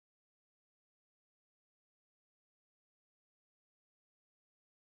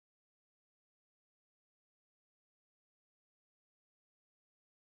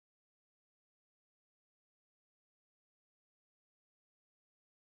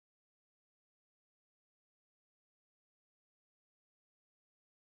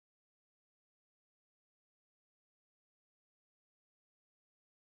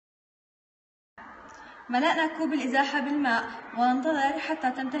ملأنا كوب الإزاحة بالماء وننتظر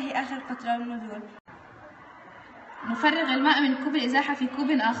حتى تنتهي آخر قطرة للنزول. نفرغ الماء من كوب الإزاحة في كوب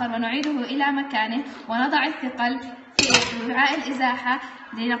آخر ونعيده إلى مكانه، ونضع الثقل في وعاء الإزاحة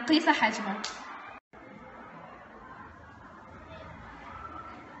لنقيس حجمه.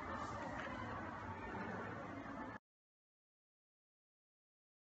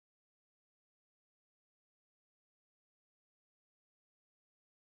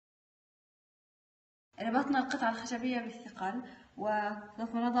 ربطنا القطعة الخشبية بالثقل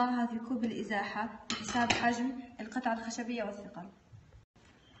وسوف نضعها في كوب الإزاحة بحساب حجم القطعة الخشبية والثقل.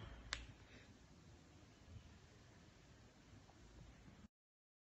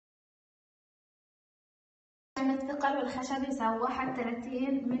 حجم الثقل والخشب يساوي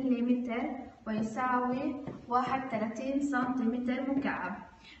 31 ملم ويساوي 31 سنتيمتر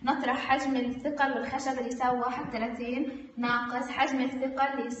مكعب. نطرح حجم الثقل والخشب اللي يساوي 31 ناقص حجم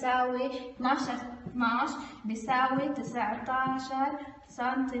الثقل اللي يساوي 12 بيساوي 19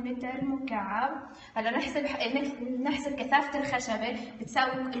 سنتيمتر مكعب. هلا نحسب كثافة الخشبة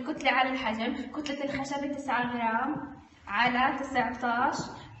بتساوي الكتلة على الحجم. كتلة الخشبة 9 غرام على 19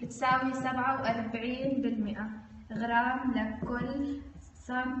 بتساوي 47% غرام لكل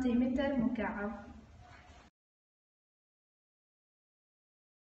سنتيمتر مكعب.